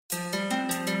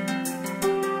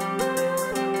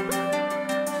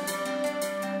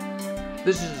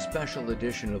This is a special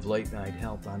edition of Late Night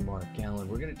Health. I'm Mark Alyn.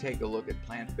 We're going to take a look at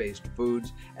plant-based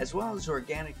foods as well as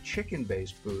organic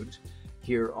chicken-based foods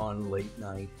here on Late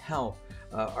Night Health.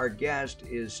 Our guest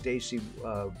is Stacy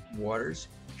Waters.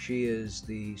 She is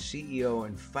the CEO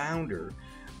and founder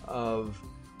of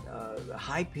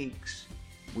High Peaks,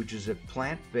 which is a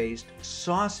plant-based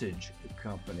sausage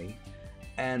company.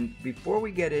 And before we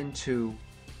get into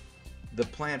the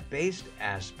plant-based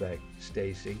aspect,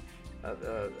 Stacy,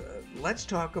 let's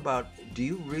talk about, do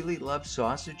you really love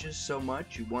sausages so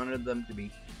much? You wanted them to be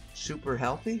super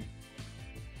healthy?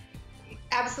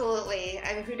 Absolutely.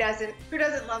 I mean, who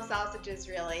doesn't love sausages,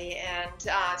 really? And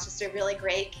it's just a really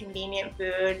great, convenient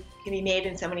food. Can be made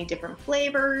in so many different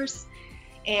flavors.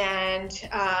 And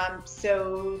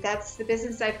so that's the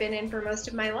business I've been in for most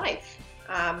of my life.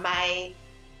 I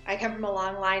come from a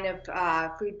long line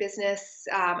of food business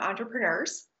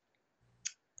entrepreneurs.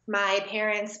 My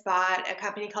parents bought a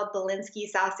company called Bilinski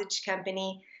Sausage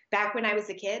Company back when I was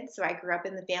a kid. So I grew up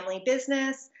in the family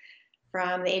business.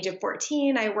 From the age of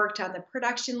 14, I worked on the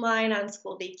production line on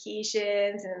school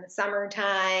vacations and in the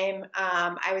summertime.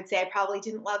 I would say I probably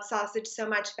didn't love sausage so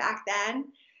much back then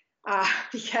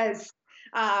because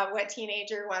what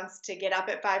teenager wants to get up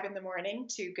at 5 in the morning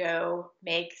to go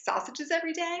make sausages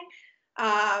every day?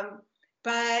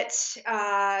 But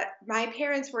my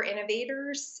parents were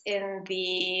innovators in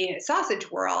the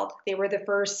sausage world. They were the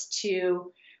first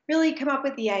to really come up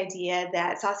with the idea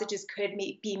that sausages could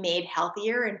be made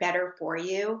healthier and better for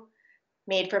you,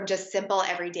 made from just simple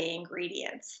everyday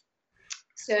ingredients.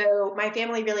 So my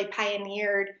family really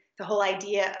pioneered the whole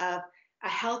idea of a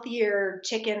healthier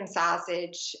chicken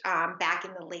sausage back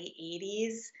in the late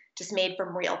 80s, just made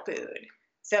from real food.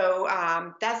 So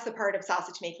that's the part of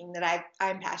sausage making that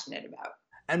I'm passionate about.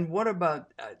 And what about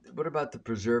the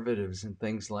preservatives and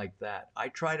things like that? I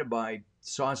try to buy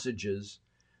sausages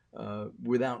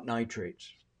without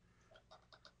nitrates.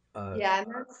 Yeah, and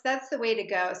that's the way to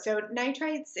go. So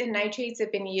nitrates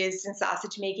have been used in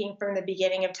sausage making from the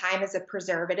beginning of time as a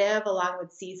preservative, along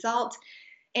with sea salt.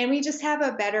 And we just have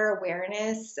a better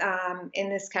awareness in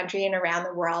this country and around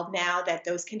the world now that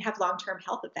those can have long-term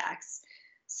health effects.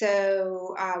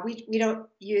 So we don't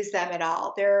use them at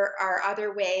all. There are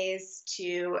other ways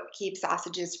to keep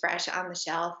sausages fresh on the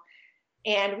shelf.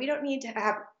 And we don't need to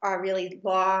have a really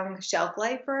long shelf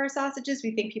life for our sausages.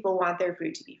 We think people want their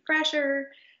food to be fresher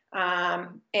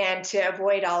and to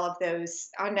avoid all of those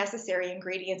unnecessary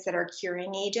ingredients that are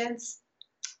curing agents.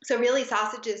 So really,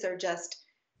 sausages are just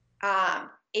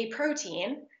a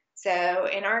protein. So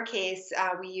in our case,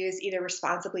 we use either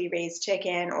responsibly raised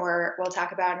chicken, or we'll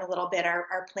talk about in a little bit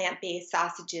our plant-based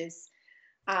sausages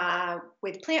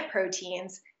with plant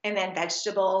proteins, and then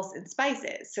vegetables and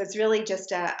spices. So it's really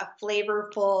just a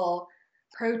flavorful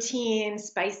protein,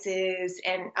 spices,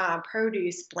 and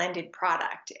produce blended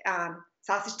product.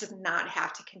 Sausage does not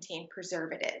have to contain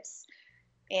preservatives.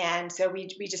 And so we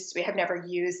have never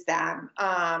used them.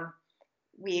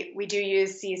 We do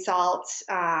use sea salt,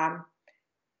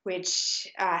 which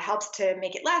helps to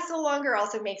make it last a little longer,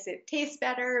 also makes it taste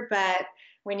better. But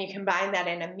when you combine that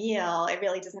in a meal, it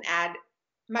really doesn't add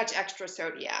much extra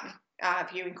sodium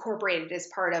if you incorporate it as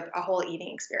part of a whole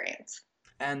eating experience.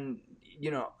 And,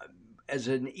 as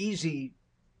an easy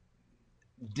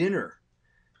dinner,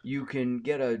 you can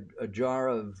get a jar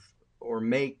of, or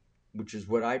make, which is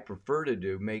what I prefer to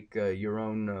do, make your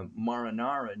own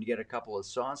marinara, and you get a couple of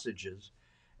sausages.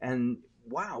 And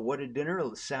wow, what a dinner,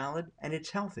 a salad, and it's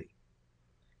healthy.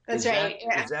 That's right.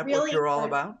 Is that really, what you're all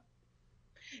about?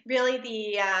 Really,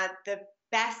 the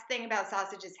best thing about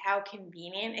sausage is how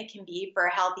convenient it can be for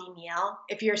a healthy meal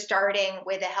if you're starting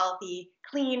with a healthy,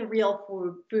 clean, real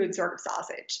food sort of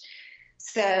sausage.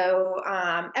 So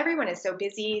everyone is so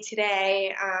busy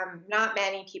today. Not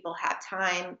many people have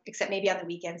time, except maybe on the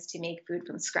weekends, to make food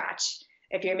from scratch.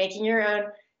 If you're making your own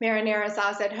marinara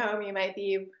sauce at home, you might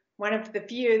be one of the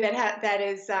few that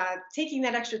is taking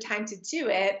that extra time to do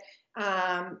it.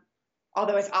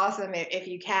 Although it's awesome if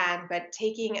you can, but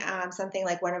taking something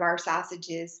like one of our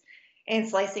sausages and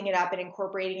slicing it up and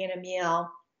incorporating it in a meal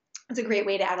is a great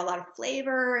way to add a lot of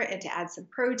flavor and to add some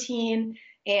protein.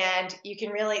 And you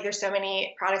can really, there's so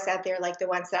many products out there like the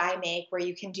ones that I make where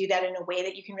you can do that in a way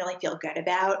that you can really feel good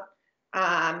about.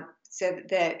 So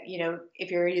that,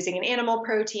 if you're using an animal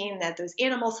protein, that those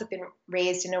animals have been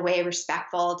raised in a way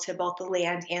respectful to both the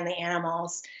land and the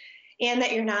animals, and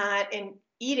that you're not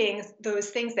eating those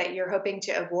things that you're hoping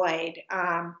to avoid,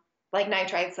 like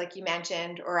nitrites, like you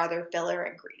mentioned, or other filler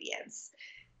ingredients.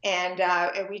 And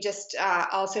we just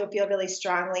also feel really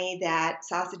strongly that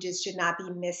sausages should not be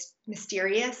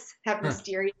mysterious, have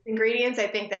mysterious ingredients. I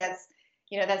think that's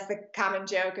That's the common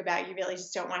joke about you really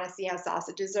just don't want to see how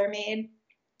sausages are made.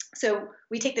 So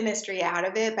we take the mystery out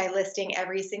of it by listing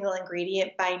every single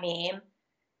ingredient by name.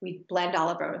 We blend all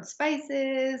of our own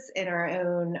spices and our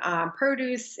own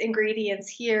produce ingredients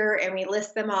here, and we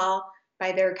list them all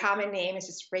by their common name. It's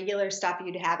just regular stuff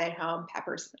you'd have at home: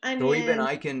 peppers and So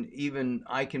onions. even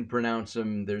I can pronounce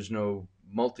them. There's no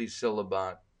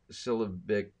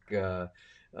syllabic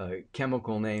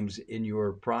chemical names in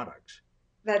your products.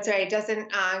 That's right. It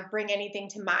doesn't bring anything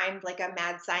to mind like a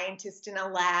mad scientist in a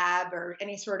lab or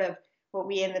any sort of what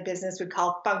we in the business would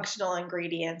call functional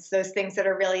ingredients. Those things that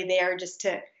are really there just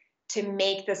to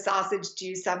make the sausage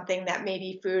do something that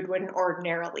maybe food wouldn't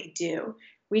ordinarily do.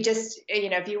 We just,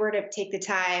 if you were to take the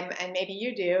time, and maybe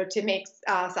you do, to make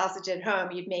sausage at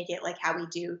home, you'd make it like how we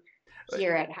do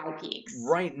here at High Peaks.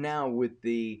 Right now, with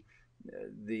the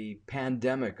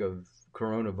pandemic of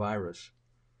coronavirus,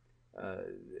 uh,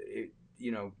 it,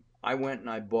 I went and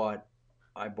I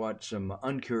bought some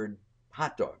uncured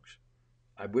hot dogs.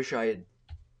 I wish I had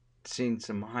seen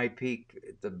some High Peak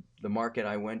at the market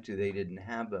I went to. They didn't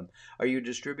have them. Are you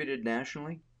distributed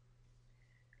nationally?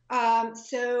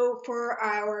 So for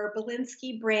our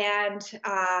Bilinski brand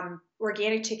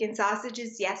organic chicken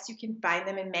sausages, yes, you can find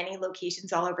them in many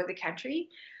locations all over the country.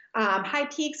 High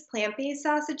Peaks plant-based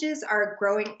sausages are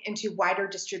growing into wider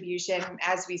distribution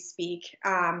as we speak.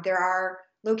 There are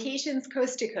locations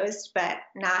coast to coast, but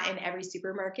not in every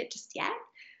supermarket just yet.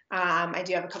 I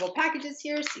do have a couple packages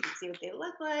here so you can see what they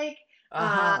look like. Um,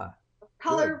 Aha, good.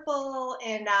 Colorful,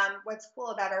 and what's cool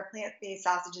about our plant-based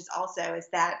sausages also is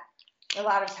that a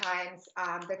lot of times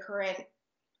the current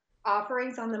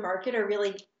offerings on the market are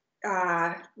really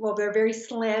well, they're very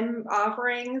slim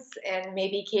offerings and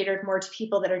maybe catered more to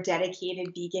people that are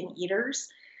dedicated vegan eaters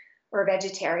or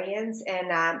vegetarians, and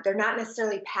they're not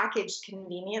necessarily packaged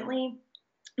conveniently.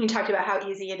 You talked about how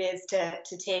easy it is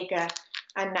to take a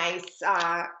nice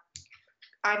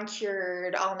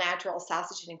uncured all natural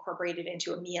sausage and incorporate it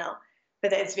into a meal,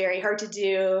 but it's very hard to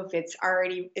do if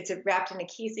it's wrapped in a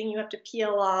casing you have to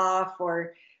peel off,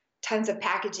 or tons of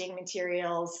packaging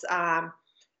materials,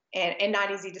 and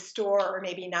not easy to store, or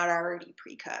maybe not already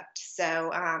pre-cooked.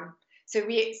 So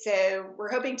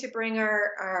we're hoping to bring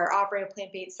our offering of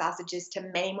plant-based sausages to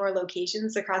many more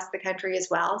locations across the country as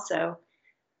well. So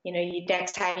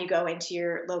next time you go into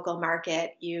your local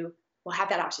market, you will have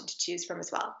that option to choose from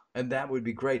as well. And that would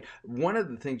be great. One of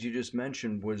the things you just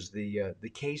mentioned was the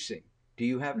casing. Do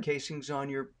you have casings on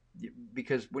your?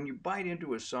 Because when you bite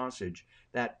into a sausage,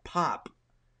 that pop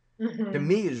to Mm-hmm.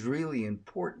 me is really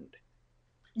important.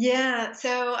 Yeah,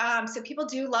 so people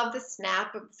do love the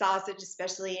snap of the sausage,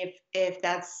 especially if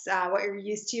that's what you're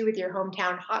used to with your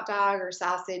hometown hot dog or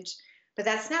sausage. But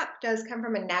that snap does come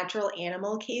from a natural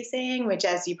animal casing, which,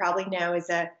 as you probably know, is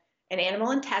an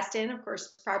animal intestine, of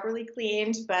course, properly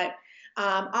cleaned. But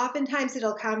oftentimes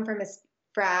it'll come from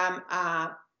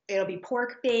it'll be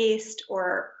pork based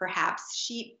or perhaps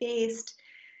sheep based,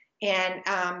 and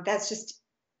that's just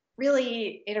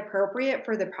really inappropriate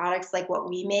for the products like what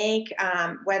we make,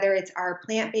 whether it's our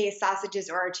plant-based sausages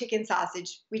or our chicken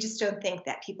sausage. We just don't think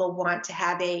that people want to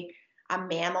have a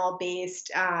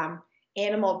mammal-based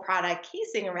animal product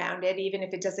casing around it, even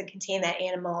if it doesn't contain that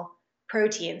animal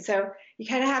protein. So you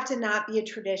kind of have to not be a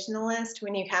traditionalist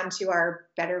when you come to our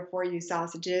better for you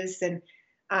sausages. And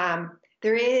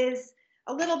there is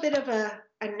a little bit of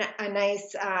a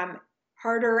nice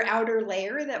harder outer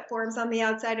layer that forms on the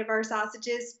outside of our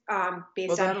sausages, Well,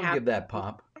 based on that'll how. give that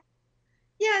pop.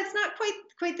 Yeah, it's not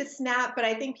quite the snap, but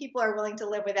I think people are willing to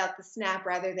live without the snap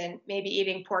rather than maybe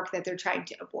eating pork that they're trying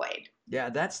to avoid.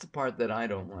 Yeah, that's the part that I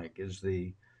don't like is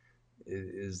the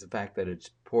fact that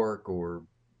it's pork or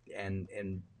and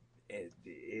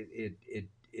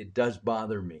it does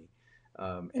bother me.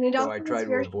 And it So I also is try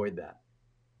to avoid that.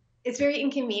 it's very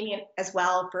inconvenient as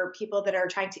well for people that are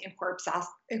trying to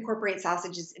incorporate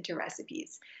sausages into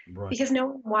recipes, Right. because no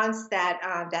one wants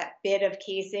that bit of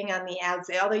casing on the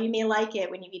outside. Although you may like it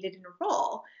when you eat it in a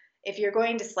roll, if you're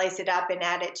going to slice it up and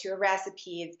add it to a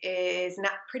recipe, it is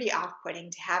not pretty off-putting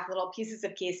to have little pieces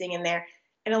of casing in there.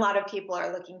 And a lot of people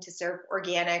are looking to serve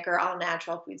organic or all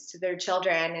natural foods to their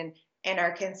children, and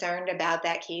are concerned about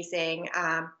that casing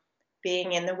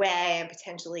being in the way and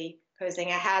potentially posing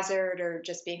a hazard or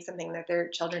just being something that their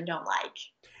children don't like.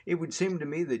 It would seem to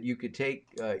me that you could take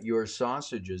your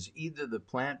sausages, either the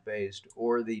plant-based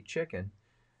or the chicken,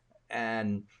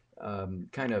 and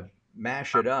kind of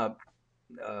mash it up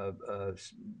uh, uh,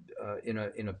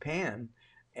 in a pan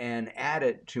and add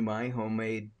it to my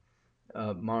homemade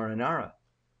marinara,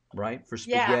 right, for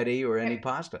Yeah. spaghetti or any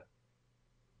pasta.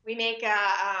 We make a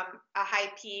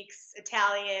High Peaks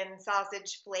Italian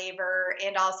sausage flavor,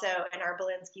 and also in our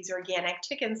Bilinski's organic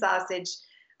chicken sausage,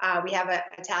 we have an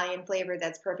Italian flavor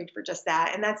that's perfect for just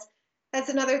that. And that's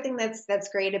another thing that's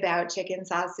great about chicken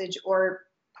sausage or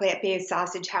plant-based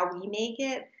sausage. How we make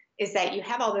it is that you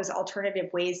have all those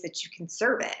alternative ways that you can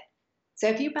serve it. So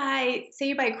if say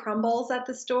you buy crumbles at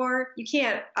the store, you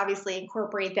can't obviously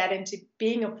incorporate that into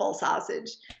being a full sausage.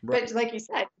 Right. But like you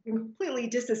said, you can completely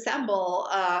disassemble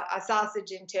a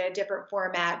sausage into a different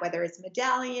format, whether it's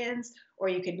medallions, or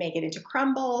you could make it into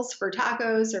crumbles for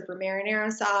tacos or for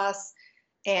marinara sauce,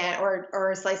 and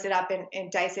or slice it up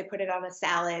and dice it, put it on a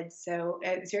salad. So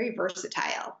it's very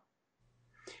versatile.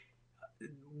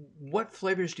 What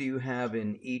flavors do you have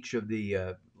in each of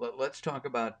the? Let's talk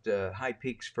about High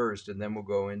Peaks first, and then we'll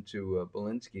go into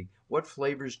Bilinski. What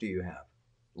flavors do you have?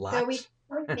 So we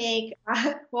Lots. make,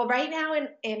 well, right now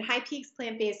in High Peaks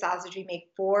plant-based sausage, we make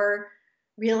four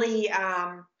really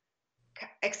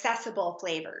accessible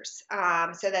flavors,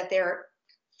 so that they're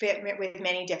fit with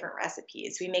many different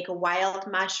recipes. We make a wild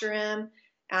mushroom.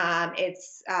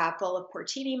 It's full of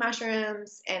porcini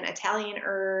mushrooms and Italian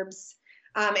herbs.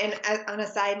 And on a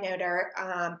side note,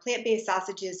 our plant-based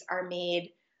sausages are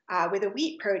made with a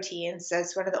wheat protein. So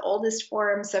it's one of the oldest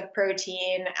forms of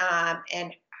protein,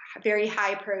 and very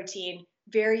high protein,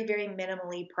 very, very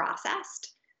minimally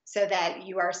processed, so that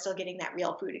you are still getting that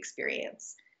real food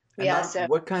experience. We And also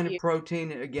what kind of use,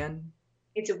 protein again?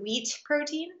 it's a wheat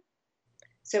protein.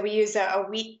 So we use a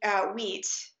wheat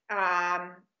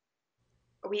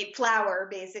flour,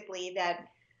 basically, that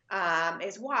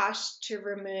is washed to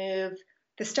remove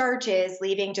the starches,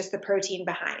 leaving just the protein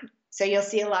behind. So you'll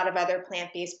see a lot of other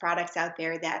plant-based products out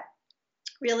there that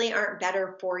really aren't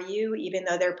better for you, even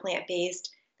though they're plant-based.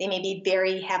 They may be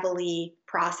very heavily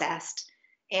processed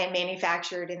and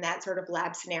manufactured in that sort of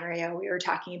lab scenario we were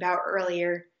talking about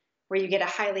earlier, where you get a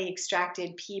highly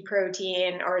extracted pea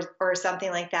protein or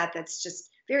something like that that's just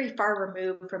very far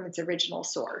removed from its original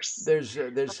source. There's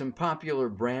some popular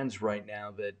brands right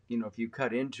now that if you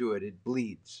cut into it, it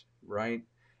bleeds, right?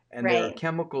 And there are Right.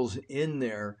 chemicals in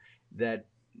there that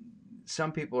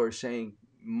some people are saying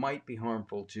might be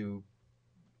harmful to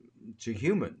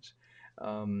humans,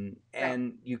 Right.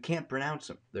 and you can't pronounce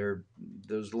them. They're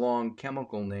those long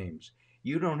chemical names.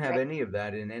 You don't have Right. any of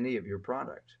that in any of your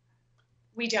products.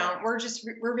 We don't.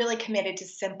 We're really committed to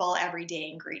simple everyday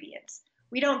ingredients.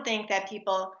 We don't think that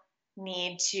people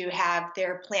need to have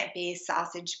their plant-based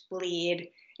sausage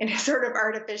bleed in a sort of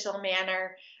artificial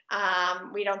manner.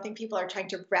 We don't think people are trying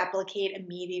to replicate a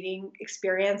meat eating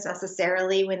experience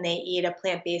necessarily when they eat a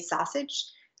plant-based sausage.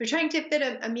 They're trying to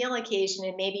fit a meal occasion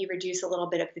and maybe reduce a little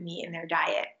bit of the meat in their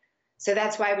diet. So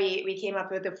that's why we came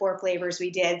up with the four flavors we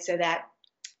did, so that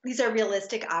these are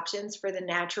realistic options for the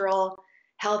natural,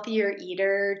 healthier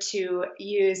eater to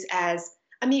use as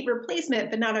a meat replacement,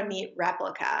 but not a meat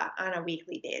replica on a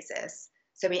weekly basis.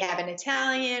 So we have an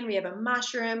Italian, we have a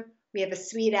mushroom, we have a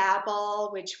sweet apple,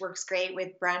 which works great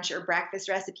with brunch or breakfast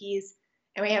recipes.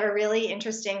 And we have a really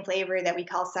interesting flavor that we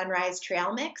call Sunrise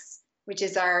Trail Mix, which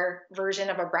is our version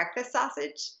of a breakfast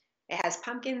sausage. It has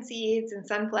pumpkin seeds and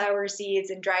sunflower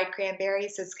seeds and dried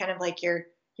cranberries. So it's kind of like your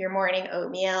morning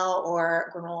oatmeal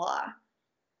or granola.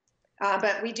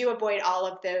 But we do avoid all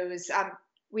of those.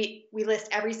 We list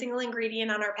every single ingredient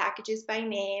on our packages by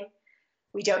name.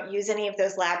 We don't use any of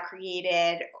those lab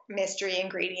created mystery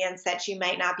ingredients that you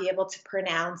might not be able to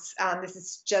pronounce. This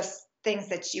is just things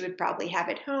that you would probably have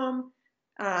at home.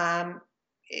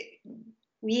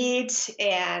 Wheat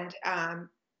and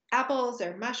apples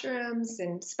or mushrooms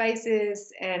and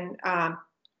spices and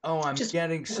Oh, I'm just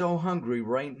getting so hungry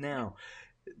right now.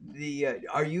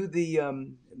 Are you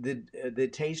the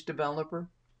taste developer?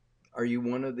 Are you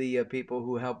one of the people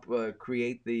who help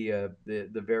create the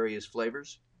various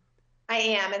flavors? I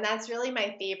am, and that's really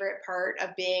my favorite part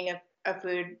of being a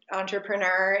food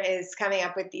entrepreneur is coming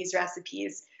up with these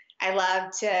recipes. I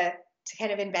love to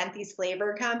kind of invent these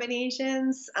flavor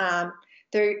combinations.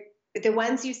 They're the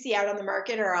ones you see out on the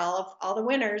market are all the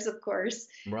winners, of course.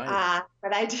 Right.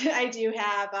 But I do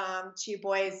have two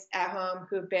boys at home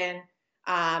who've been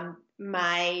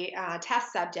my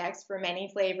test subjects for many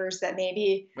flavors that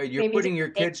Wait, you're maybe putting your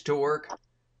didn't kids to work?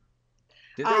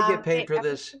 Do they get paid for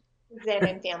this? in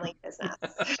and family business.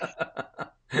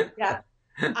 Yeah.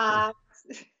 Uh,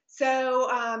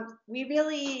 so we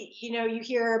really, you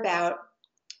hear about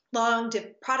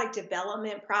product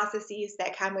development processes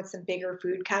that come with some bigger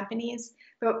food companies.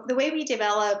 But the way we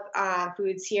develop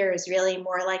foods here is really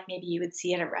more like maybe you would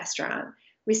see in a restaurant.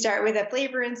 We start with a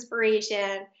flavor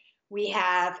inspiration. We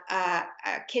have a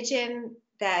kitchen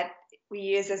that we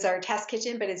use as our test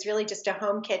kitchen, but it's really just a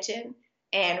home kitchen.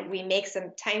 and we make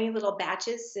some tiny little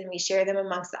batches and we share them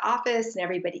amongst the office, and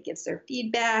everybody gives their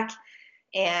feedback,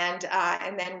 and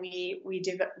then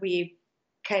we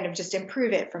kind of just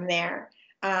improve it from there.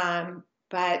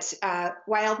 But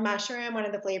wild mushroom, one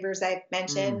of the flavors I've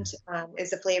mentioned, Mm.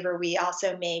 is a flavor we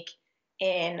also make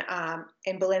in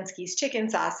Bilinski's chicken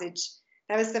sausage.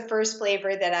 That was the first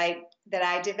flavor that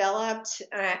I developed,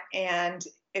 and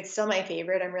it's still my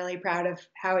favorite. I'm really proud of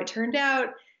how it turned out,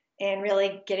 and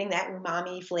really getting that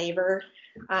umami flavor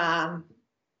um,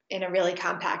 in a really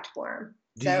compact form.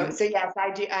 Do So you yes,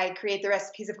 I do. I create the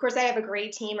recipes. Of course, I have a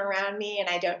great team around me, and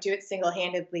I don't do it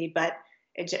single-handedly, but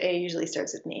it usually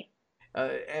starts with me.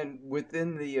 and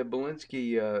within the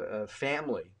Bilinski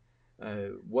family,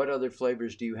 what other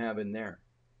flavors do you have in there?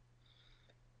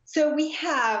 So we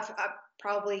have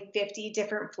probably 50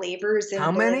 different flavors How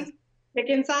in Berlin's many?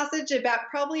 chicken sausage,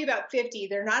 probably about 50.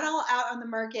 They're not all out on the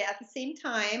market at the same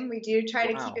time. We do try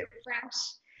to keep Wow. it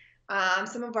fresh.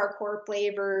 Some of our core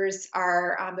flavors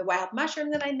are the wild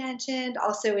mushroom that I mentioned,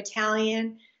 also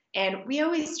Italian. And we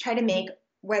always try to make,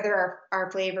 whether our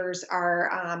flavors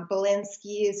are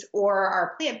Bolinski's or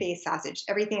our plant based sausage,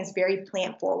 everything is very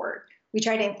plant forward. We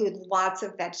try to include lots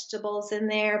of vegetables in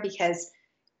there because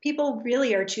people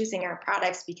really are choosing our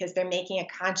products because they're making a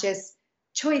conscious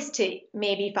choice to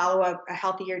maybe follow a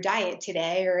healthier diet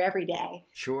today or every day.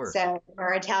 Sure. So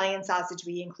our Italian sausage,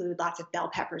 we include lots of bell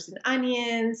peppers and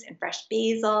onions and fresh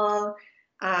basil.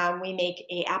 We make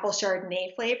a apple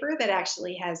Chardonnay flavor that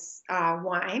actually has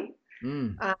wine.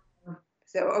 Mm. Um,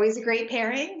 so always a great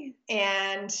pairing.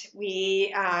 And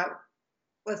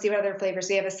let's see what other flavors.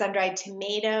 We have a sun-dried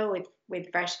tomato with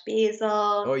fresh Oh,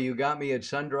 basil. you got me at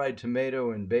sun-dried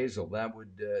tomato and basil. That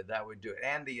would do it,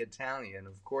 and the Italian,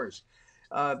 of course.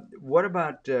 What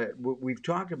about we've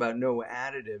talked about no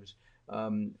additives.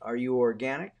 Are you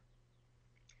organic?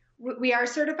 We are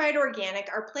certified organic.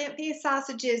 Our plant-based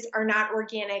sausages are not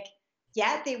organic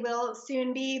yet. They will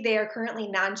soon be. They are currently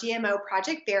non-GMO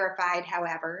project verified,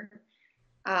 however,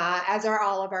 as are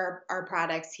all of our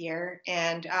products here.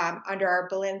 And under our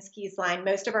Bilinski's line,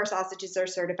 most of our sausages are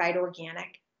certified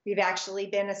organic. We've actually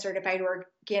been a certified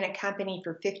organic company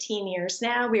for 15 years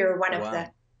now. We were one of the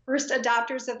Wow. first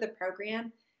adopters of the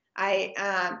program. I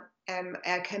am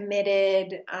a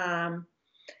committed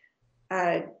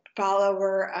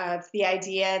follower of the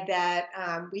idea that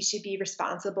we should be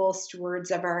responsible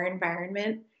stewards of our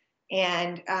environment,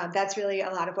 and that's really a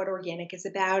lot of what organic is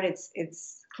about.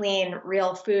 It's clean,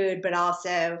 real food, but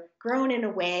also grown in a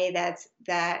way that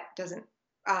doesn't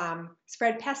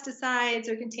spread pesticides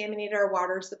or contaminate our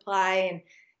water supply,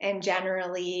 and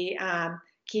generally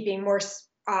keeping more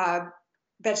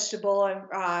vegetable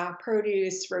and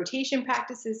produce rotation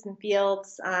practices in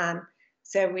fields.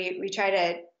 So we try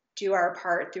to do our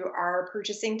part through our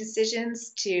purchasing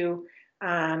decisions to,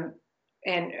 and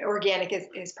organic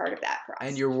is part of that for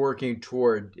And us. you're working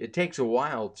toward. It takes a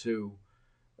while to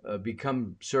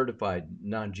become certified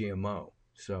non-GMO.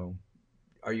 So,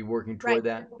 are you working Right. toward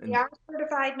that? We And are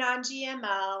certified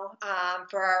non-GMO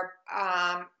for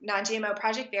our non-GMO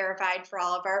project verified for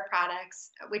all of our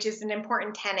products, which is an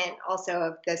important tenet also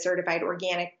of the certified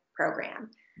organic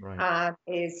program. right.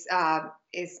 Is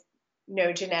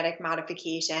no genetic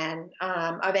modification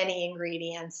of any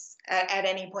ingredients at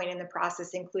any point in the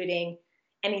process, including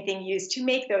anything used to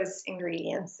make those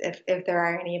ingredients, if there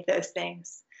are any of those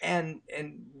things. And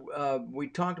we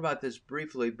talked about this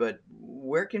briefly, but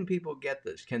where can people get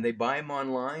this? Can they buy them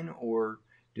online, or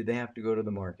do they have to go to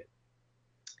the market?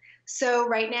 So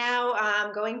right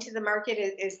now, going to the market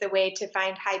is the way to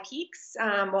find high peaks.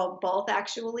 Well, both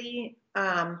actually.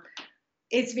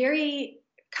 It's very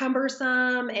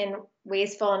cumbersome and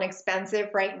wasteful and expensive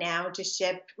right now to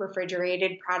ship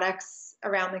refrigerated products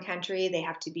around the country. They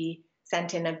have to be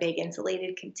sent in a big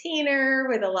insulated container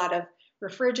with a lot of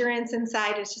refrigerants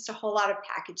inside. It's just a whole lot of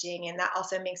packaging, and that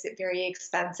also makes it very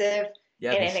expensive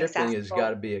Yeah, and the shipping has got inaccessible.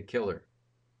 to be a killer.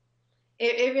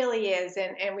 It really is.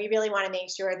 And we really want to make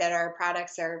sure that our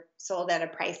products are sold at a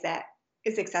price that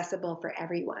is accessible for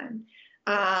everyone.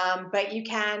 But you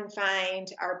can find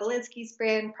our Bilinski's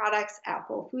brand products at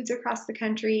Whole Foods across the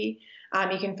country.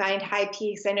 You can find High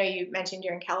Peaks. I know you mentioned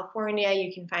you're in California.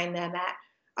 You can find them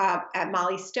at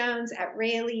Molly Stone's, at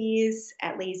Rayleigh's,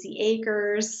 at Lazy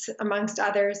Acres, amongst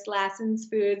others, Lassen's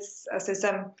Foods. So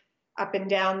some up and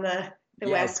down the Yeah,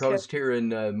 West Coast. coast here in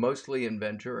mostly in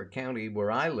Ventura County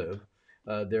where I live,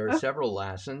 there are Oh, several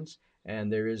Lassens,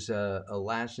 and there is a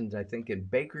Lassen's I think in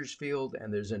Bakersfield,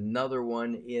 and there's another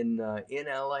one in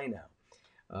LA now,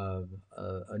 uh,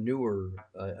 a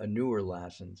newer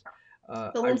Lassen's.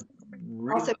 I Bilinski's also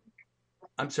really,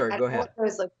 I'm sorry. at Go all ahead. of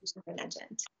those locations I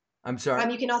mentioned. I'm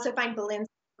sorry? You can also find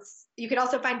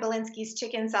Bilinski's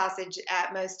chicken sausage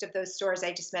at most of those stores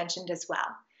I just mentioned as well.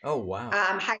 Oh, wow.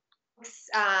 High Peaks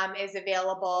is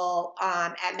available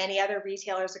at many other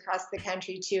retailers across the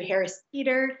country too. Harris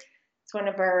Teeter, it's one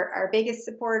of our biggest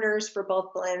supporters for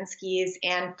both Bilinski's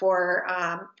and for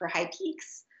High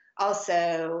Peaks.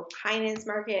 Also, Heinen's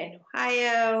Market in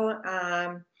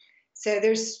Ohio. So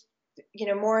there's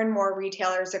more and more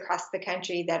retailers across the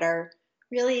country that are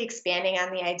really expanding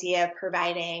on the idea of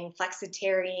providing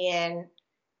flexitarian,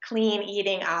 clean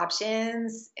eating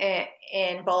options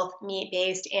in both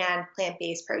meat-based and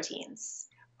plant-based proteins.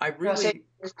 I really,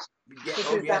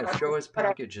 show us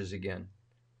packages again.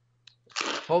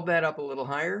 Hold that up a little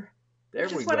higher. There we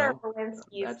go. This is what our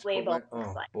Bilinski's label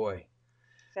looks like. Oh boy.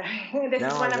 This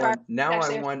is one of our. Now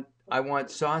I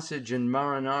want sausage and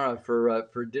marinara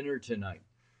for dinner tonight.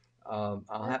 I'll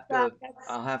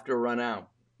have to run out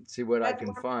and see what I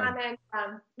can find.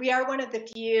 We are one of the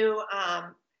few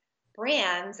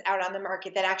brands out on the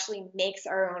market that actually makes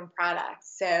our own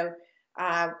products. So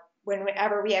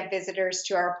whenever we have visitors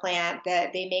to our plant,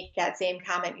 that they make that same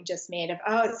comment you just made of,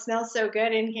 "Oh, it smells so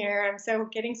good in here. I'm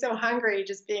getting so hungry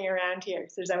just being around here."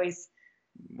 So there's always,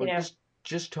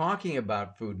 just talking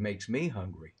about food makes me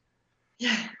hungry.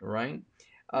 Yeah. Right?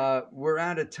 We're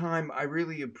out of time. I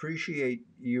really appreciate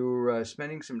you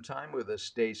spending some time with us,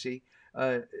 Stacy.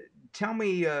 Tell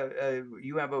me,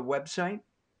 you have a website?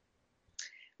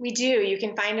 We do. You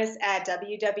can find us at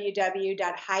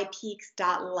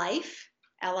www.highpeaks.life,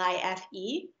 Life,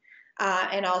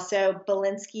 and also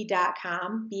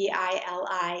Bilinski.com,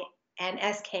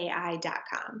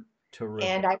 Bilinski.com. Terrific.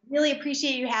 And I really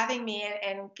appreciate you having me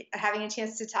and having a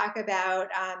chance to talk about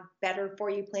better for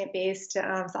you plant-based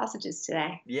sausages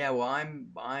today. Yeah, well,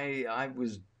 I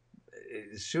was,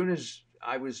 as soon as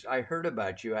I heard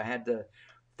about you, I had to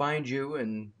find you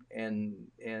and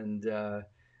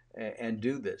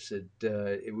do this.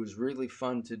 It was really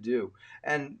fun to do.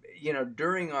 And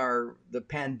during the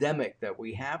pandemic that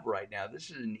we have right now,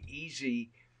 this is an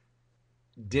easy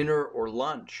dinner or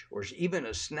lunch or even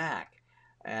a snack.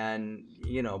 And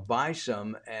buy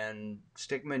some and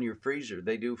stick them in your freezer.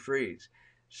 They do freeze.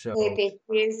 So they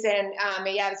freeze, and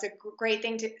it's a great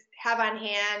thing to have on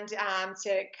hand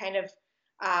to kind of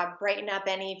brighten up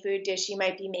any food dish you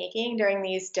might be making during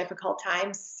these difficult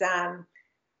times.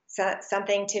 So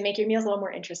something to make your meals a little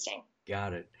more interesting.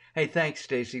 Got it. Hey, thanks,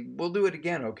 Stacy. We'll do it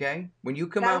again, okay? When you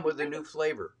come out with a new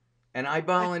flavor, and I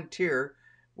volunteer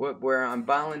where I'm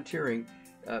volunteering.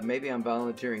 Maybe I'm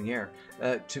volunteering here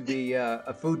to be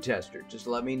a food tester. Just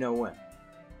let me know when.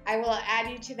 I will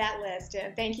add you to that list.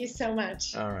 Thank you so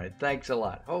much. All right. Thanks a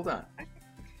lot. Hold on.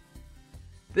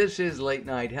 This is Late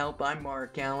Night Health. I'm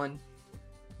Mark Alyn.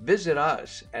 Visit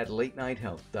us at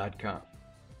latenighthealth.com.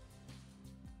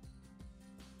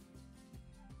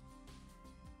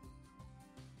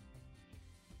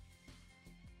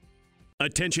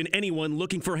 Attention anyone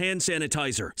looking for hand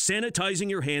sanitizer. Sanitizing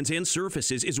your hands and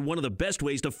surfaces is one of the best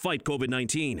ways to fight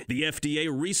COVID-19. The FDA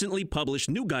recently published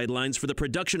new guidelines for the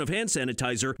production of hand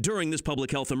sanitizer during this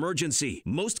public health emergency.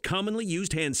 Most commonly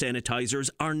used hand sanitizers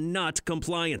are not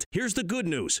compliant. Here's the good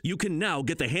news. You can now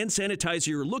get the hand sanitizer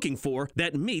you're looking for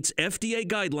that meets FDA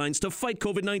guidelines to fight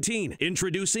COVID-19.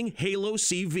 Introducing Halo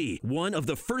CV, one of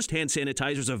the first hand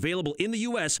sanitizers available in the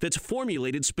U.S. that's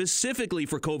formulated specifically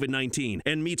for COVID-19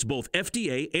 and meets both FDA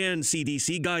and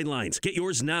CDC guidelines. Get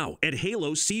yours now at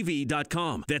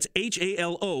halocv.com. That's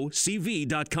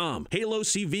HALOCV.com. Halo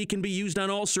CV can be used on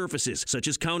all surfaces, such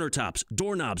as countertops,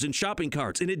 doorknobs, and shopping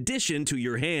carts, in addition to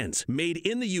your hands. Made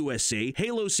in the USA,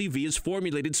 Halo CV is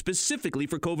formulated specifically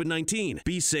for COVID-19.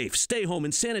 Be safe, stay home,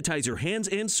 and sanitize your hands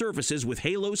and surfaces with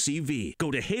Halo CV.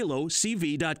 Go to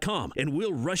halocv.com and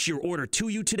we'll rush your order to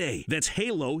you today. That's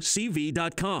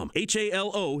halocv.com.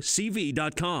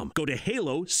 HALOCV.com. Go to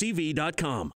halocv.com.